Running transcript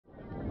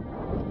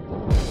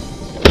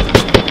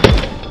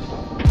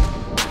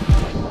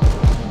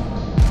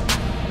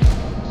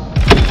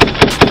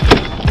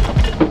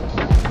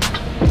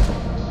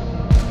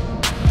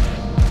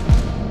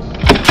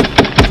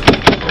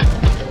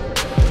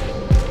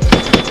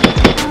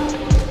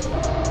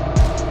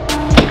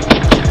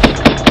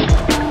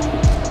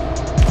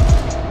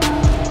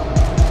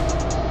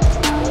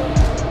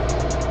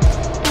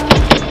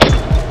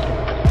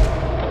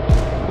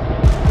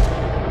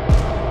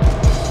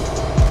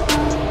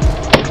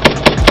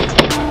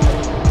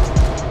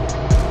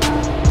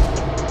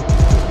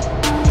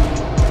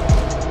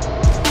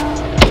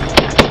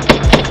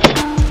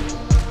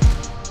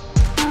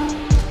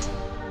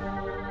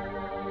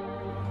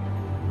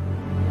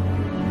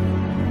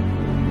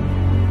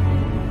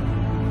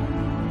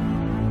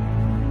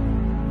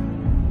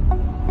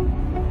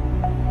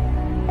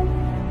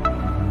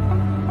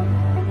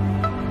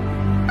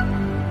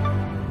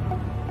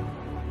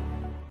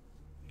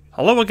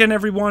Hello again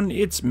everyone,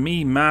 it's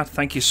me Matt.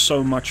 Thank you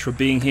so much for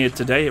being here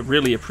today, I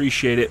really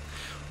appreciate it.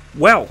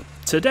 Well,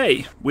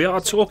 today we are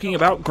talking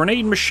about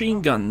grenade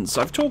machine guns.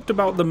 I've talked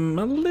about them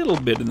a little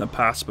bit in the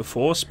past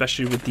before,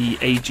 especially with the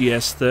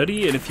AGS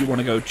 30, and if you want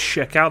to go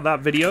check out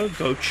that video,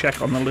 go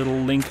check on the little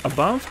link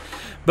above.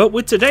 But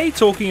we're today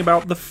talking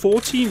about the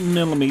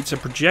 40mm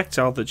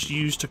projectile that's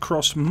used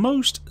across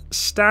most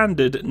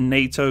standard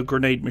NATO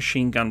grenade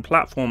machine gun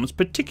platforms,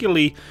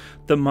 particularly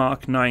the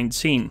Mark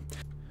 19.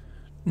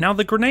 Now,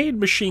 the grenade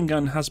machine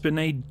gun has been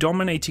a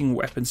dominating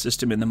weapon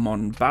system in the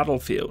modern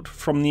battlefield.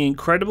 From the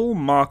incredible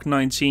Mark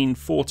 19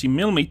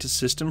 40mm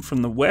system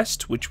from the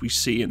west, which we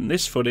see in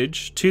this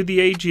footage, to the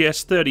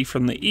AGS 30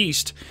 from the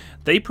east,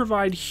 they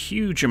provide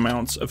huge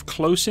amounts of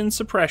close-in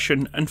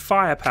suppression and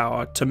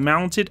firepower to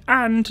mounted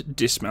and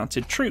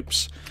dismounted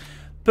troops.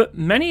 But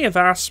many have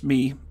asked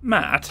me,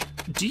 Matt,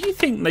 do you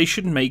think they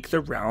should make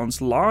the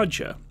rounds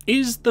larger?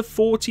 Is the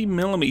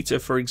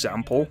 40mm, for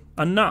example,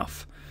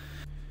 enough?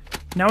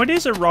 Now, it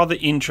is a rather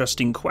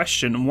interesting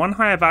question, and one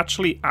I have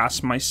actually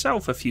asked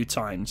myself a few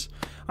times.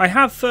 I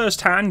have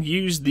firsthand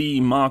used the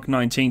Mark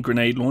 19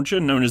 grenade launcher,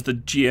 known as the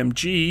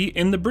GMG,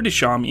 in the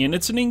British Army, and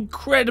it's an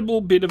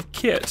incredible bit of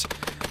kit.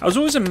 I was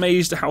always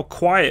amazed at how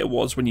quiet it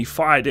was when you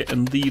fired it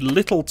and the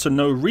little to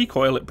no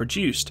recoil it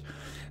produced.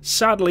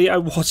 Sadly, I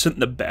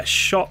wasn't the best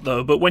shot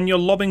though, but when you're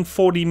lobbing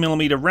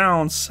 40mm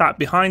rounds sat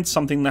behind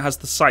something that has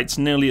the sights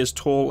nearly as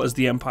tall as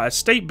the Empire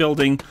State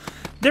Building,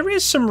 there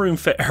is some room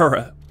for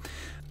error.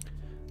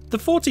 The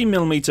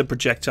 40mm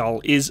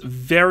projectile is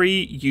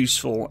very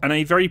useful and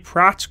a very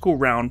practical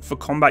round for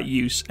combat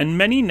use, and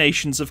many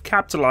nations have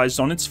capitalized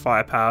on its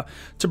firepower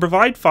to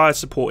provide fire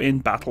support in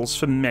battles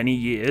for many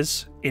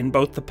years, in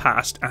both the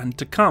past and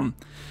to come.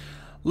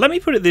 Let me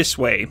put it this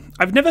way,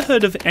 I've never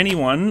heard of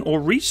anyone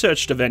or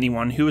researched of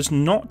anyone who has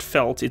not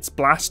felt its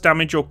blast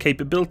damage or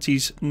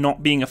capabilities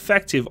not being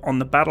effective on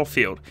the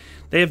battlefield.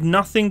 They have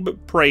nothing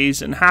but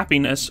praise and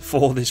happiness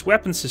for this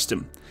weapon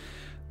system.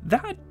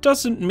 That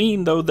doesn't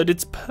mean, though, that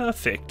it's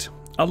perfect.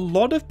 A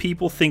lot of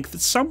people think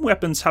that some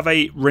weapons have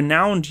a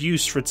renowned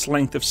use for its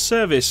length of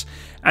service,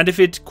 and if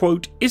it,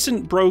 quote,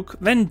 isn't broke,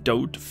 then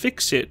don't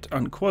fix it,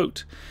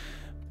 unquote.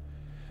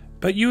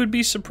 But you would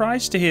be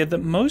surprised to hear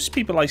that most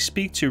people I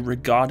speak to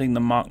regarding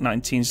the Mark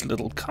 19's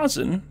little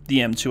cousin, the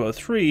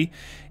M203,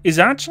 is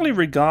actually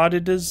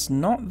regarded as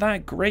not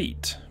that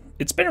great.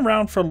 It's been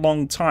around for a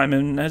long time,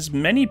 and as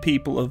many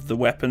people of the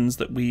weapons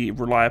that we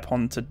rely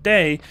upon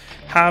today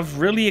have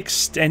really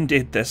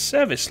extended their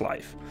service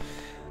life.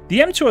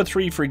 The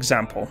M203, for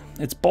example,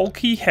 it's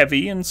bulky,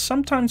 heavy, and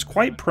sometimes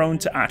quite prone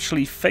to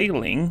actually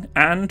failing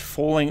and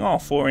falling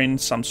off or in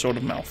some sort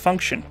of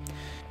malfunction.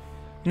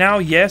 Now,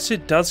 yes,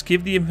 it does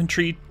give the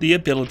infantry the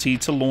ability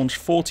to launch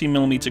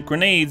 40mm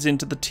grenades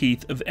into the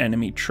teeth of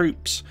enemy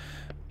troops.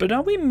 But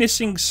are we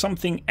missing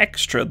something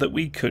extra that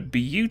we could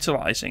be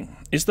utilizing?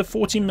 Is the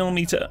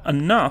 40mm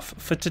enough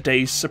for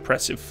today's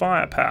suppressive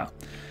firepower?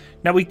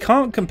 Now, we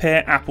can't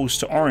compare apples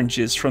to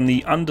oranges from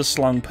the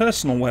underslung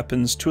personal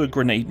weapons to a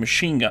grenade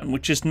machine gun,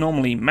 which is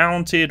normally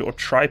mounted or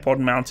tripod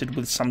mounted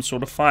with some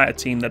sort of fire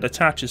team that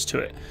attaches to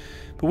it.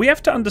 But we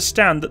have to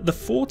understand that the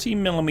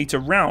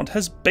 40mm round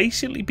has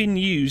basically been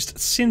used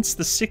since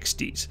the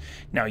 60s.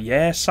 Now,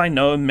 yes, I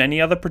know many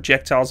other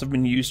projectiles have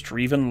been used for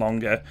even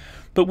longer,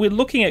 but we're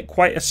looking at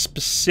quite a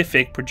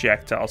specific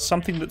projectile,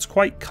 something that's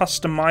quite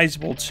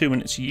customizable too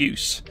in its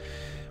use.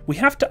 We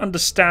have to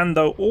understand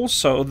though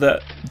also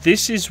that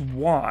this is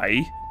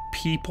why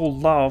people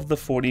love the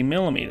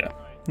 40mm.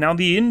 Now,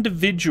 the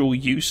individual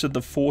use of the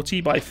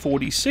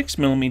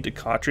 40x46mm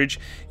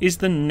cartridge is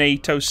the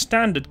NATO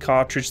standard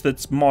cartridge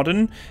that's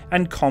modern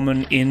and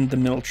common in the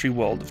military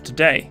world of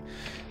today.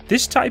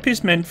 This type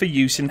is meant for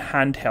use in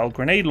handheld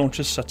grenade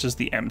launchers such as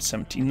the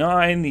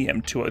M79, the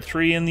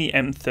M203 and the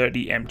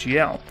M30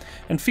 MGL,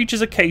 and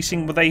features a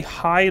casing with a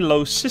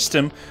high-low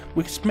system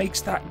which makes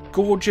that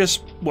gorgeous,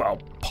 well,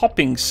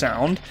 popping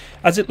sound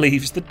as it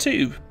leaves the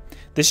tube.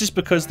 This is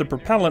because the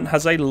propellant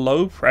has a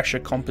low pressure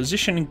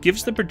composition and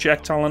gives the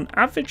projectile an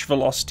average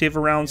velocity of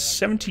around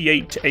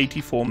 78 to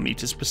 84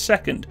 meters per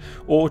second,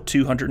 or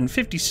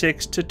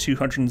 256 to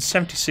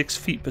 276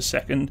 feet per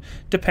second,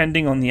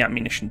 depending on the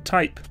ammunition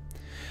type.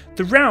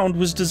 The round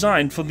was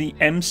designed for the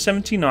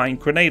M79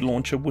 grenade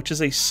launcher, which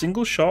is a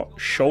single-shot,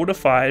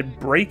 shoulder-fired,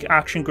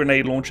 break-action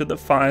grenade launcher that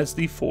fires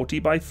the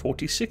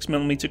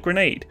 40x46mm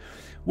grenade,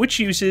 which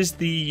uses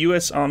the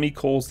US Army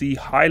calls the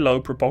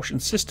high-low propulsion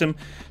system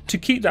to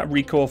keep that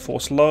recoil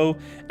force low,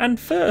 and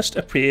first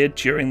appeared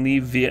during the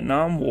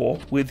Vietnam War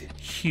with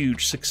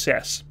huge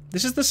success.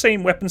 This is the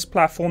same weapons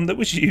platform that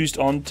was used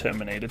on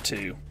Terminator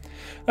 2.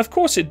 Of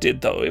course it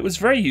did though, it was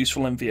very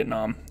useful in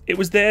Vietnam. It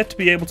was there to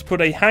be able to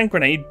put a hand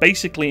grenade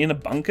basically in a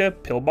bunker,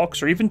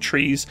 pillbox or even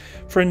trees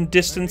for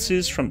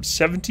distances from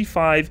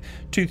 75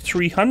 to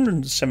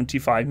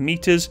 375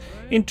 meters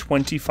in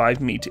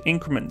 25-meter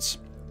increments.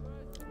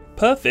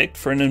 Perfect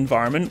for an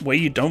environment where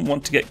you don't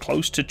want to get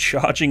close to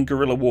charging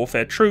guerrilla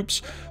warfare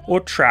troops, or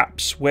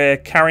traps where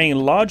carrying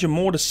larger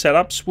mortar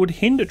setups would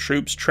hinder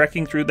troops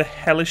trekking through the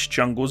hellish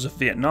jungles of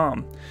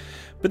Vietnam.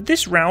 But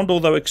this round,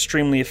 although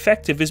extremely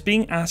effective, is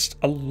being asked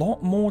a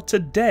lot more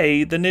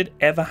today than it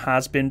ever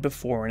has been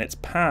before in its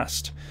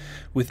past.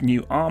 With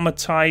new armor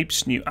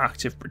types, new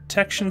active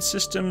protection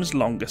systems,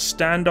 longer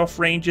standoff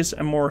ranges,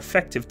 and more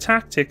effective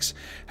tactics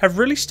have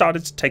really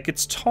started to take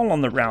its toll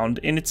on the round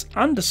in its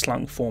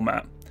underslung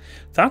format.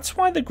 That's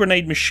why the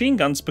grenade machine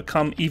guns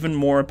become even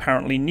more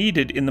apparently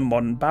needed in the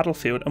modern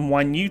battlefield, and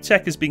why new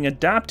tech is being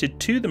adapted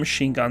to the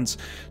machine guns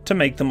to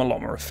make them a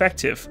lot more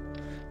effective.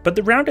 But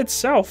the round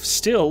itself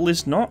still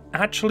is not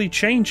actually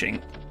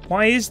changing.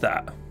 Why is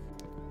that?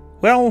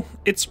 Well,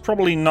 it's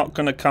probably not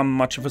going to come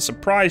much of a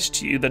surprise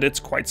to you that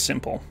it's quite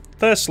simple.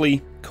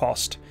 Firstly,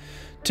 cost.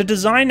 To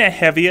design a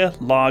heavier,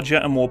 larger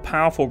and more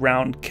powerful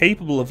round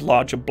capable of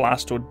larger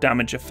blast or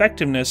damage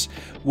effectiveness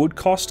would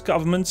cost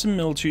governments and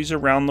militaries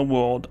around the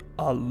world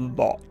a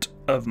lot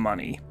of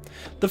money.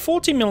 The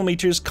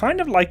 40mm is kind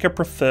of like a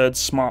preferred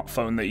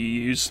smartphone that you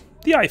use.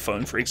 The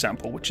iPhone, for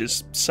example, which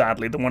is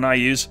sadly the one I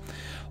use.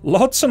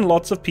 Lots and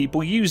lots of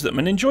people use them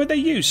and enjoy their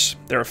use.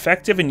 They're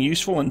effective and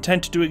useful and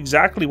tend to do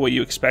exactly what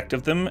you expect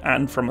of them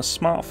and from a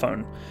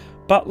smartphone.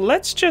 But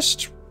let's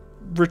just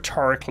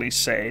rhetorically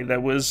say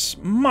there was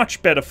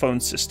much better phone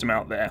system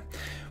out there.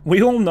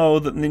 We all know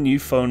that the new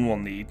phone will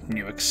need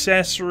new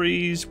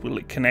accessories. Will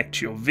it connect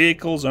to your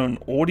vehicle's own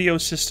audio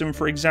system,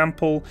 for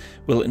example?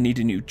 Will it need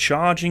a new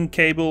charging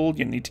cable?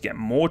 You need to get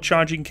more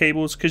charging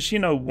cables because, you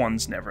know,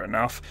 one's never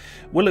enough.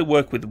 Will it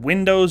work with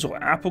Windows or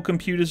Apple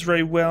computers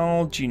very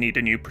well? Do you need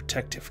a new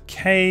protective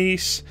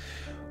case?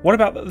 What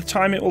about the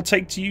time it will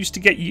take to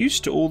get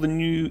used to all the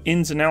new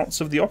ins and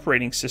outs of the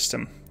operating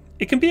system?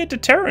 It can be a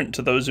deterrent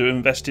to those who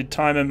invested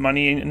time and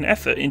money and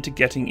effort into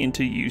getting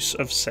into use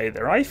of, say,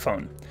 their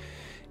iPhone.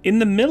 In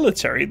the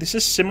military, this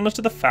is similar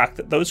to the fact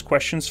that those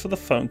questions for the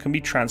phone can be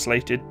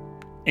translated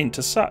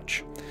into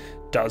such.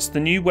 Does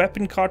the new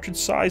weapon cartridge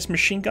size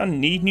machine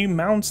gun need new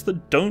mounts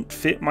that don't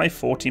fit my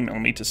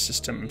 40mm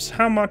systems?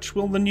 How much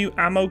will the new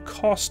ammo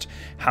cost?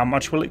 How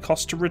much will it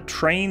cost to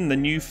retrain the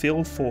new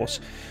field force?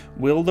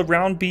 Will the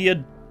round be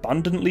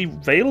abundantly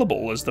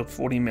available as the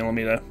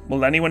 40mm?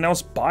 Will anyone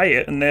else buy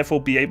it and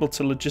therefore be able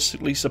to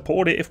logistically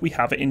support it if we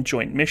have it in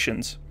joint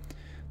missions?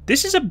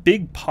 This is a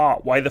big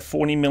part why the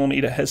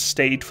 40mm has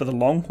stayed for the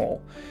long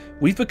haul.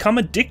 We've become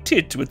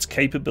addicted to its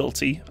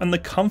capability and the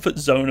comfort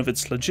zone of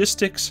its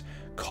logistics,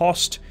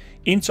 cost,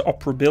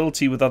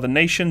 interoperability with other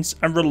nations,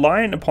 and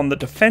reliant upon the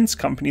defense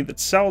company that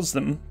sells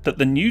them that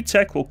the new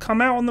tech will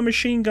come out on the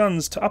machine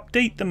guns to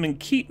update them and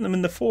keep them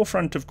in the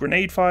forefront of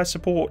grenade fire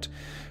support.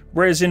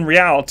 Whereas in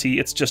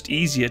reality, it's just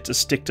easier to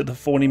stick to the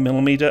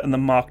 40mm and the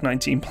Mark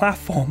 19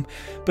 platform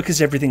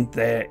because everything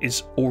there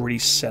is already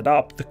set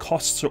up, the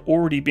costs are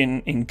already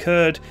been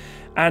incurred,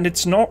 and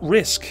it's not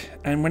risk.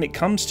 And when it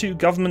comes to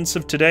governments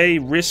of today,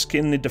 risk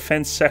in the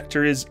defense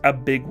sector is a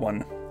big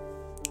one.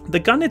 The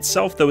gun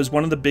itself, though, is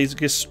one of the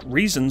biggest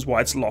reasons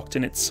why it's locked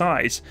in its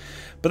size,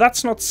 but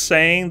that's not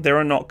saying there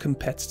are not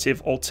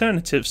competitive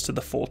alternatives to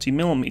the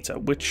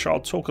 40mm, which I'll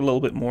talk a little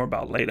bit more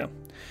about later.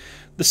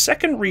 The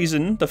second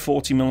reason the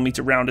 40mm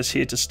round is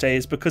here to stay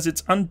is because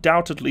it's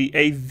undoubtedly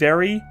a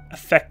very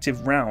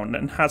effective round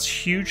and has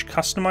huge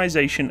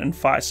customization and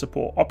fire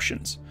support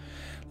options.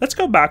 Let's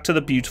go back to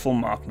the beautiful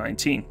Mark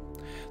 19.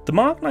 The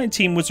Mark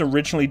 19 was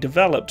originally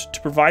developed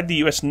to provide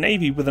the US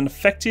Navy with an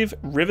effective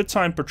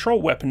river-time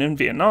patrol weapon in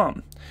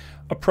Vietnam.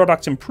 A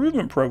product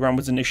improvement program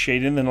was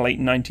initiated in the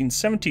late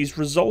 1970s,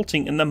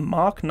 resulting in the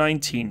Mark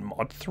 19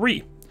 Mod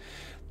 3.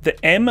 The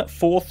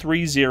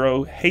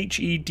M430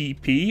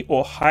 HEDP,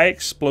 or High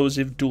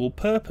Explosive Dual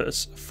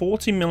Purpose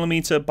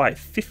 40mm by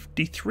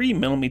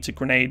 53mm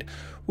grenade,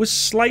 was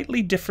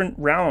slightly different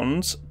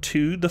rounds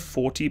to the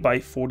 40 by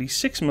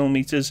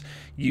 46mm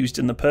used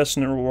in the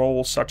personal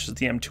role such as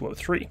the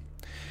M203.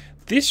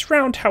 This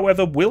round,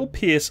 however, will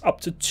pierce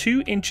up to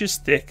 2 inches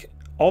thick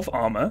of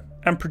armor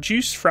and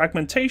produce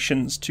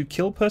fragmentations to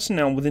kill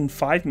personnel within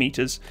 5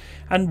 meters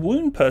and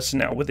wound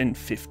personnel within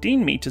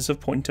 15 meters of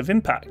point of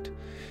impact.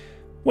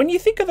 When you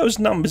think of those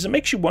numbers, it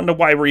makes you wonder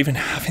why we're even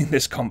having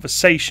this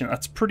conversation.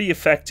 That's pretty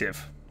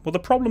effective. Well, the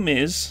problem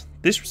is,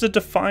 this was a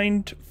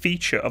defined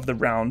feature of the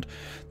round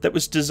that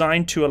was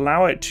designed to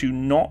allow it to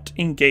not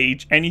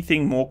engage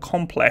anything more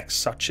complex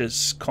such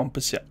as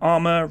composite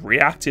armor,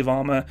 reactive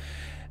armor,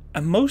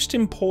 and most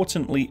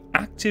importantly,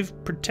 active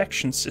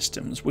protection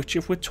systems, which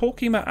if we're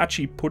talking about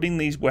actually putting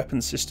these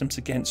weapon systems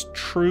against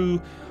true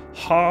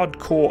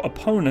hardcore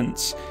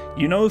opponents,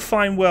 you know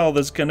fine well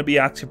there's going to be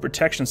active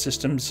protection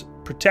systems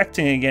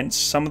protecting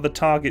against some of the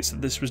targets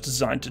that this was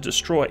designed to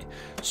destroy.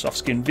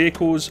 Soft-skinned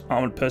vehicles,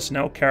 armored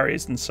personnel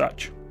carriers and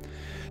such.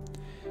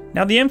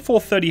 Now the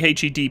M430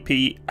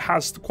 HEDP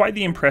has quite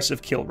the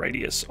impressive kill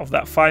radius of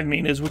that 5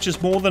 meters, which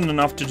is more than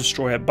enough to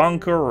destroy a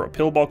bunker or a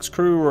pillbox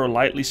crew or a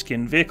lightly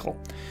skinned vehicle.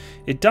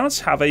 It does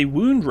have a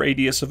wound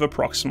radius of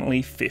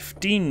approximately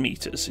 15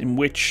 meters, in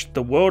which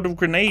the world of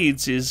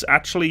grenades is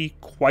actually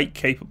quite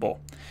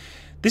capable.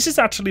 This is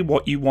actually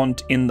what you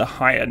want in the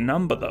higher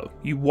number though.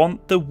 You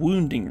want the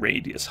wounding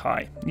radius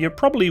high. You're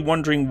probably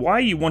wondering why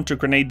you want a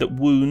grenade that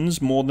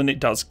wounds more than it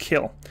does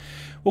kill.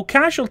 Well,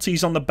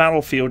 casualties on the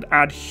battlefield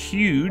add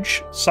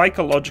huge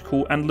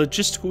psychological and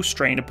logistical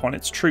strain upon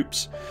its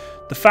troops.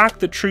 The fact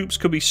that troops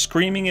could be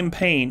screaming in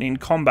pain in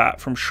combat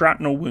from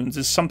shrapnel wounds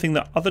is something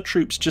that other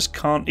troops just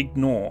can't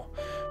ignore,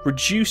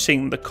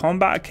 reducing the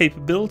combat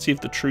capability of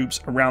the troops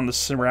around the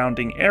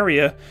surrounding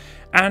area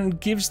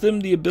and gives them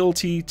the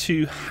ability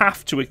to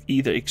have to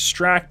either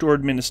extract or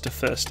administer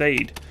first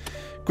aid.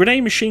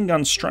 Grenade machine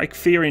guns strike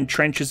fear in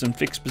trenches and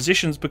fixed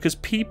positions because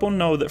people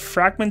know that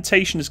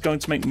fragmentation is going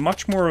to make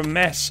much more of a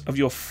mess of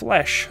your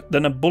flesh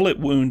than a bullet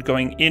wound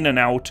going in and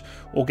out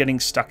or getting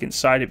stuck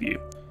inside of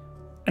you.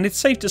 And it's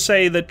safe to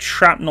say that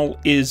shrapnel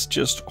is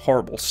just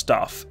horrible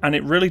stuff, and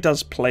it really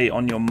does play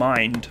on your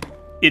mind.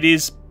 It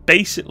is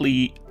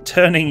basically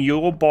turning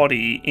your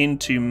body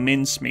into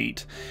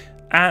mincemeat,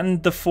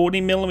 and the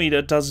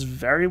 40mm does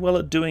very well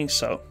at doing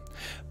so.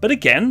 But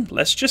again,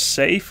 let's just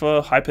say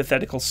for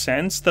hypothetical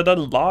sense that a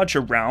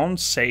larger round,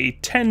 say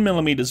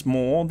 10mm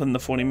more than the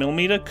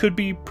 40mm, could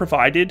be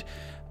provided,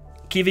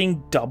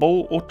 giving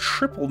double or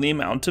triple the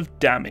amount of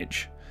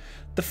damage.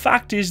 The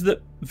fact is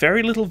that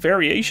very little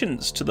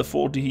variations to the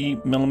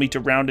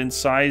 40mm round in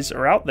size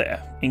are out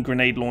there in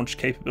grenade launch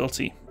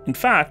capability. In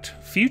fact,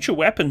 future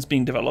weapons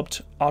being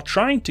developed are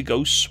trying to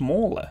go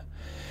smaller.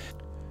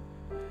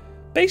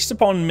 Based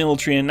upon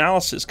military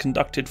analysis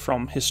conducted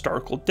from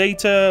historical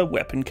data,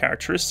 weapon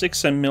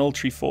characteristics, and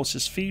military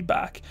forces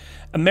feedback,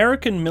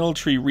 American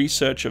military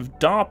research of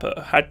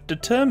DARPA had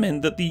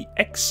determined that the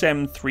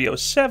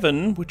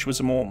XM307, which was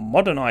a more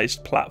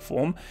modernized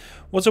platform,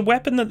 was a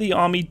weapon that the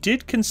Army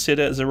did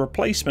consider as a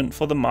replacement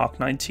for the Mark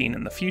 19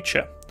 in the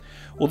future.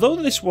 Although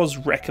this was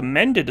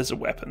recommended as a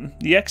weapon,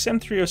 the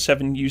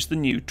XM307 used the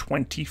new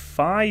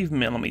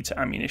 25mm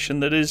ammunition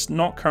that is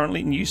not currently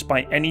in use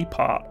by any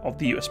part of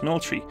the US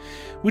military,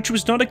 which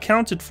was not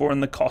accounted for in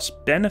the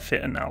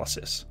cost-benefit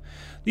analysis.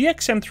 The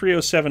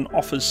XM307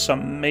 offers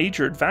some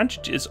major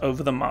advantages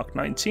over the Mark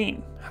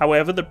 19,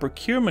 however the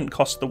procurement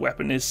cost of the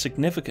weapon is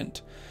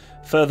significant.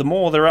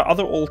 Furthermore, there are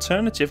other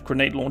alternative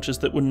grenade launchers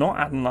that were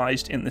not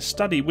analysed in this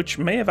study which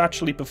may have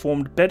actually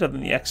performed better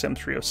than the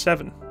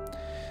XM307.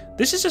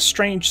 This is a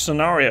strange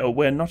scenario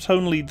where not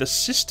only the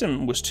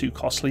system was too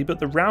costly, but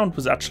the round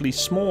was actually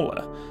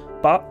smaller,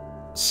 but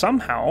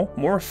somehow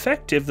more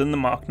effective than the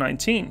Mark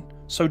 19.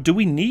 So do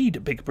we need a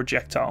big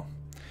projectile?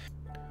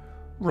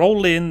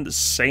 Roll in the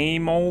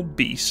same old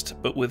beast,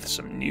 but with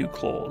some new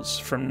claws,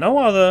 from no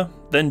other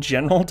than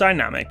General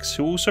Dynamics,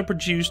 who also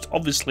produced,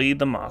 obviously,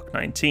 the Mark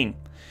 19.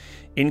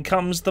 In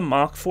comes the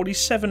Mark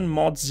 47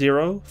 Mod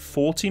 0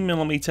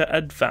 40mm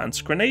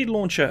advanced grenade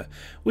launcher,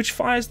 which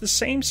fires the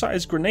same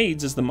size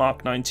grenades as the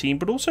Mark 19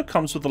 but also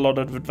comes with a lot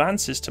of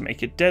advances to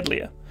make it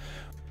deadlier.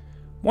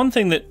 One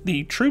thing that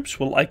the troops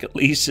will like at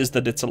least is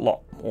that it's a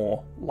lot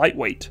more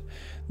lightweight.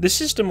 This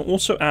system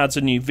also adds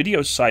a new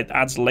video sight that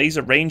adds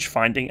laser range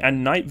finding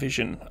and night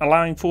vision,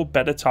 allowing for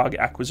better target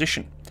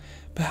acquisition.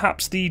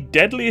 Perhaps the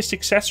deadliest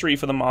accessory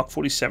for the Mark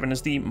 47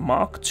 is the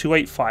Mark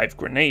 285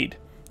 grenade.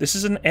 This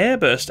is an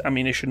airburst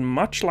ammunition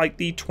much like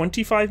the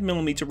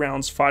 25mm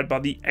rounds fired by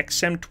the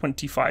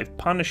XM25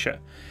 Punisher.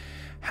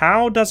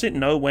 How does it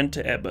know when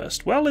to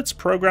airburst? Well, it's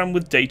programmed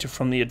with data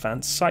from the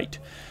advanced sight.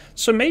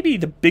 So maybe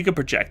the bigger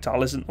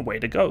projectile isn't the way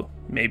to go.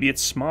 Maybe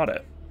it's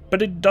smarter.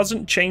 But it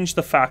doesn't change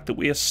the fact that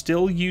we are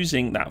still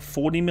using that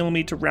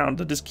 40mm round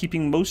that is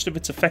keeping most of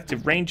its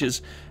effective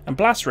ranges and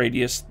blast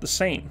radius the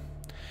same.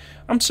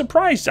 I'm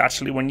surprised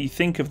actually when you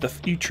think of the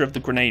future of the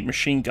grenade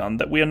machine gun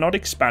that we are not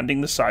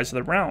expanding the size of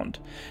the round.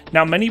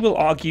 Now many will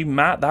argue,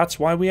 Matt, that's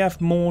why we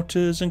have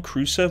mortars and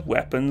crew serve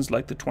weapons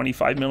like the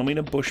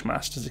 25mm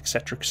Bushmasters,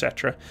 etc,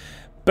 etc.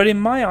 But in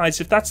my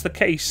eyes, if that's the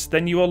case,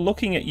 then you are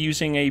looking at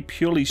using a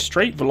purely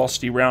straight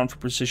velocity round for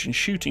precision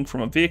shooting from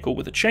a vehicle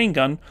with a chain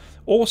gun,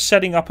 or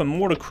setting up a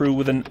mortar crew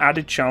with an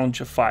added challenge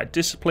of fire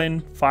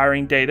discipline,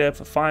 firing data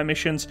for fire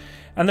missions,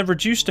 and the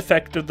reduced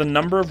effect of the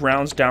number of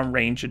rounds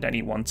downrange at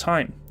any one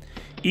time.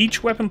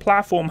 Each weapon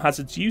platform has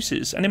its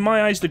uses, and in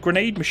my eyes the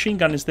grenade machine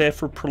gun is there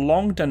for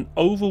prolonged and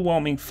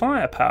overwhelming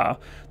firepower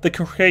that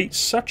can create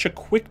such a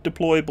quick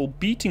deployable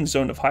beating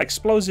zone of high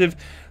explosive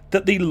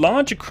that the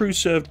larger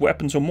crew-served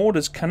weapons or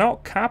mortars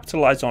cannot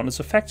capitalize on as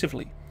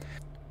effectively.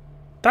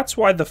 That's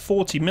why the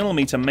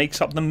 40mm makes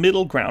up the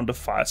middle ground of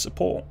fire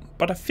support,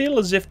 but I feel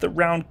as if the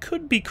round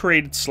could be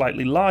created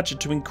slightly larger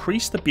to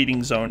increase the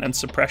beating zone and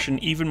suppression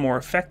even more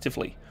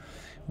effectively.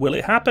 Will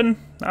it happen?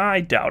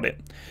 I doubt it.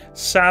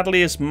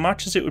 Sadly, as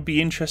much as it would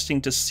be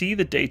interesting to see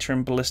the data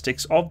and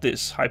ballistics of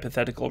this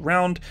hypothetical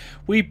round,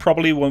 we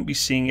probably won't be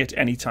seeing it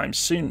anytime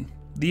soon.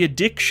 The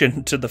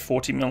addiction to the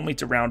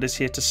 40mm round is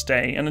here to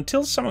stay, and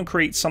until someone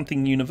creates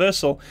something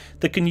universal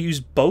that can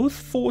use both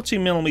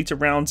 40mm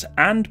rounds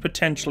and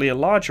potentially a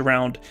larger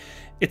round,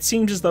 it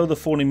seems as though the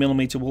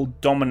 40mm will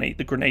dominate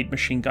the grenade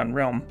machine gun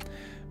realm.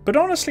 But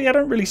honestly, I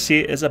don't really see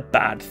it as a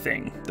bad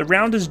thing. The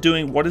round is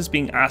doing what is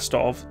being asked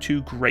of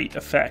to great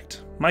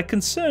effect. My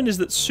concern is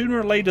that sooner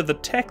or later the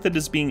tech that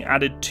is being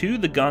added to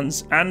the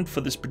guns and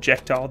for this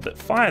projectile that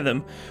fire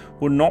them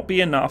will not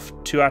be enough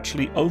to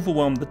actually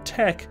overwhelm the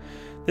tech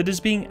that is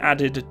being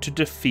added to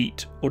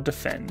defeat or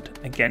defend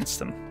against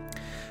them.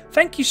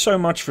 Thank you so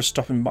much for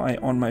stopping by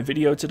on my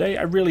video today.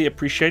 I really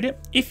appreciate it.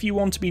 If you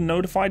want to be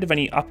notified of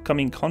any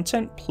upcoming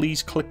content,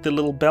 please click the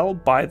little bell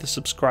by the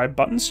subscribe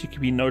button so you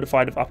can be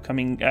notified of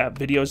upcoming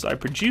videos that I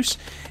produce.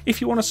 If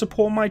you want to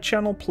support my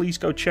channel, please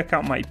go check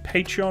out my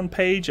Patreon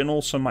page, and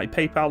also my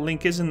PayPal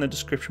link is in the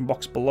description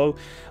box below,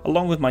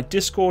 along with my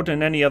Discord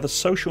and any other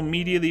social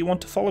media that you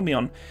want to follow me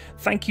on.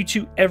 Thank you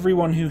to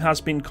everyone who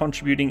has been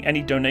contributing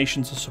any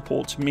donations or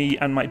support to me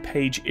and my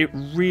page. It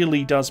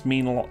really does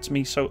mean a lot to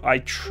me, so I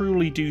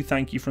truly do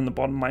thank you from the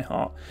bottom of my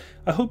heart.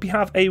 I hope you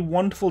have a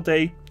wonderful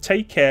day.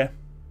 Take care.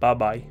 Bye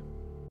bye.